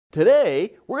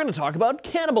Today, we're going to talk about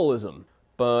cannibalism.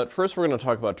 But first, we're going to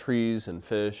talk about trees and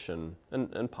fish and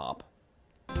pop.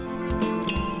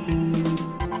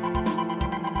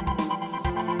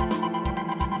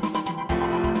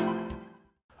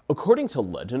 According to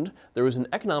legend, there was an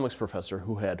economics professor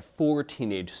who had 4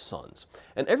 teenage sons,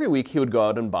 and every week he would go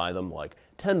out and buy them like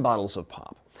 10 bottles of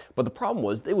pop. But the problem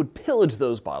was they would pillage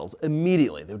those bottles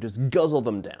immediately. They would just guzzle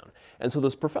them down. And so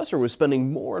this professor was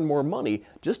spending more and more money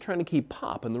just trying to keep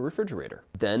pop in the refrigerator.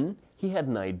 Then he had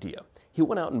an idea. He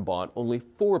went out and bought only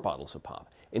 4 bottles of pop,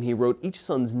 and he wrote each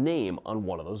son's name on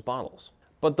one of those bottles.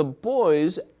 But the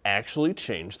boys actually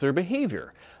changed their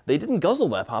behavior. They didn't guzzle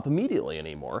that pop immediately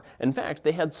anymore. In fact,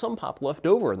 they had some pop left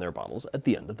over in their bottles at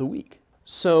the end of the week.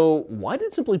 So why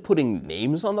did simply putting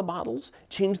names on the bottles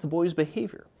change the boys'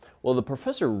 behavior? Well, the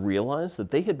professor realized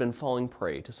that they had been falling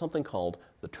prey to something called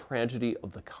the tragedy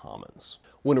of the commons.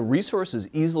 When a resource is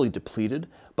easily depleted,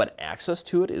 but access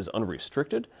to it is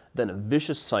unrestricted, then a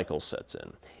vicious cycle sets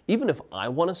in. Even if I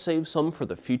want to save some for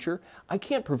the future, I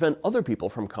can't prevent other people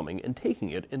from coming and taking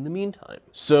it in the meantime.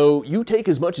 So you take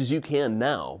as much as you can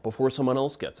now before someone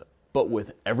else gets it. But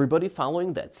with everybody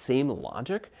following that same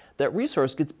logic, that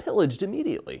resource gets pillaged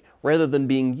immediately, rather than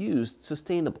being used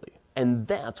sustainably. And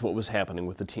that's what was happening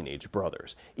with the teenage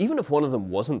brothers. Even if one of them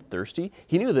wasn't thirsty,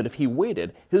 he knew that if he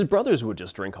waited, his brothers would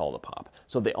just drink all the pop.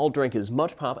 So they all drank as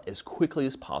much pop as quickly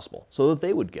as possible, so that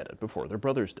they would get it before their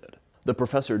brothers did. The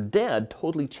professor's dad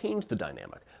totally changed the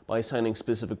dynamic by assigning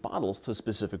specific bottles to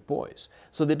specific boys,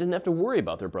 so they didn't have to worry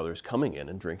about their brothers coming in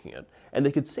and drinking it, and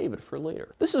they could save it for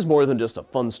later. This is more than just a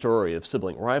fun story of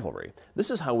sibling rivalry.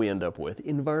 This is how we end up with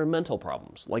environmental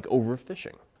problems, like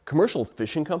overfishing. Commercial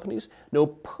fishing companies know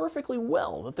perfectly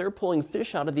well that they're pulling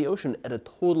fish out of the ocean at a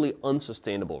totally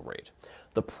unsustainable rate.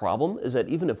 The problem is that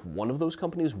even if one of those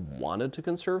companies wanted to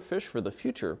conserve fish for the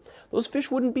future, those fish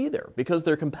wouldn't be there because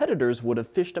their competitors would have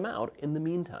fished them out in the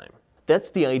meantime. That's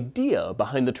the idea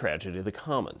behind the tragedy of the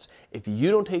commons. If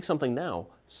you don't take something now,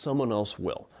 someone else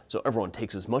will. So everyone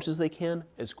takes as much as they can,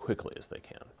 as quickly as they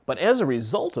can. But as a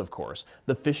result, of course,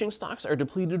 the fishing stocks are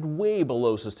depleted way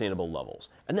below sustainable levels.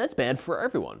 And that's bad for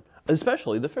everyone,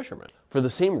 especially the fishermen. For the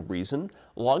same reason,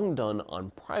 logging done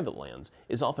on private lands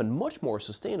is often much more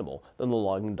sustainable than the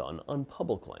logging done on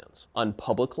public lands. On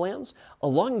public lands, a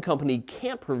logging company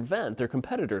can't prevent their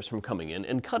competitors from coming in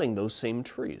and cutting those same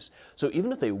trees. So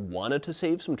even if they wanted to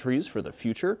save some trees for the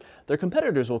future, their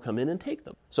competitors will come in and take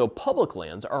them. So public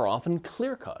lands are often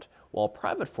clear-cut, while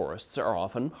private forests are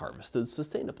often harvested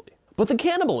sustainably. But the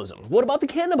cannibalism! What about the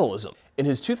cannibalism? In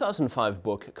his 2005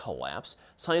 book, Collapse,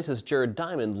 scientist Jared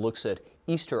Diamond looks at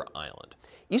Easter Island.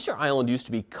 Easter Island used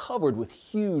to be covered with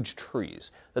huge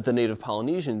trees that the native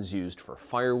Polynesians used for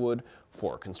firewood,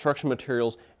 for construction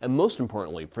materials, and most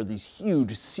importantly, for these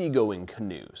huge seagoing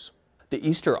canoes. The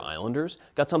Easter Islanders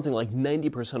got something like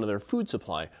 90% of their food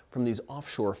supply from these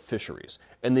offshore fisheries,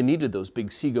 and they needed those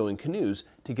big seagoing canoes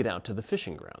to get out to the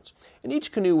fishing grounds. And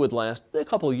each canoe would last a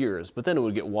couple years, but then it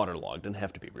would get waterlogged and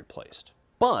have to be replaced.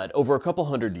 But over a couple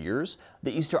hundred years,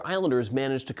 the Easter Islanders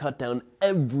managed to cut down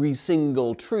every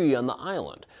single tree on the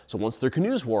island. So once their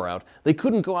canoes wore out, they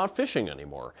couldn't go out fishing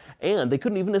anymore. And they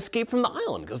couldn't even escape from the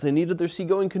island because they needed their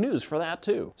seagoing canoes for that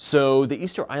too. So the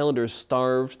Easter Islanders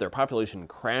starved, their population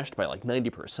crashed by like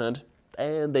 90%,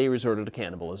 and they resorted to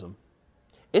cannibalism.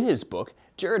 In his book,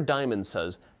 Jared Diamond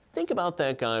says, think about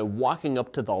that guy walking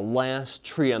up to the last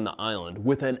tree on the island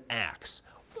with an axe.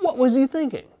 What was he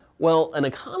thinking? Well, an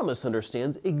economist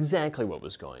understands exactly what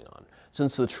was going on.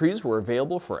 Since the trees were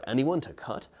available for anyone to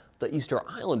cut, the Easter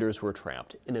Islanders were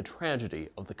trapped in a tragedy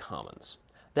of the commons.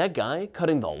 That guy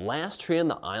cutting the last tree on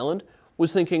the island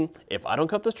was thinking, if I don't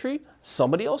cut this tree,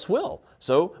 somebody else will.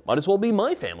 So might as well be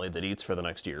my family that eats for the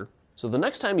next year. So the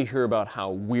next time you hear about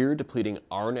how we're depleting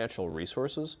our natural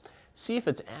resources, see if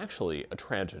it's actually a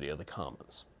tragedy of the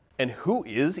commons. And who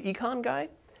is Econguy?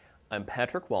 I'm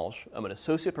Patrick Walsh. I'm an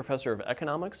associate professor of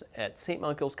economics at St.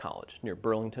 Michael's College near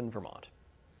Burlington, Vermont.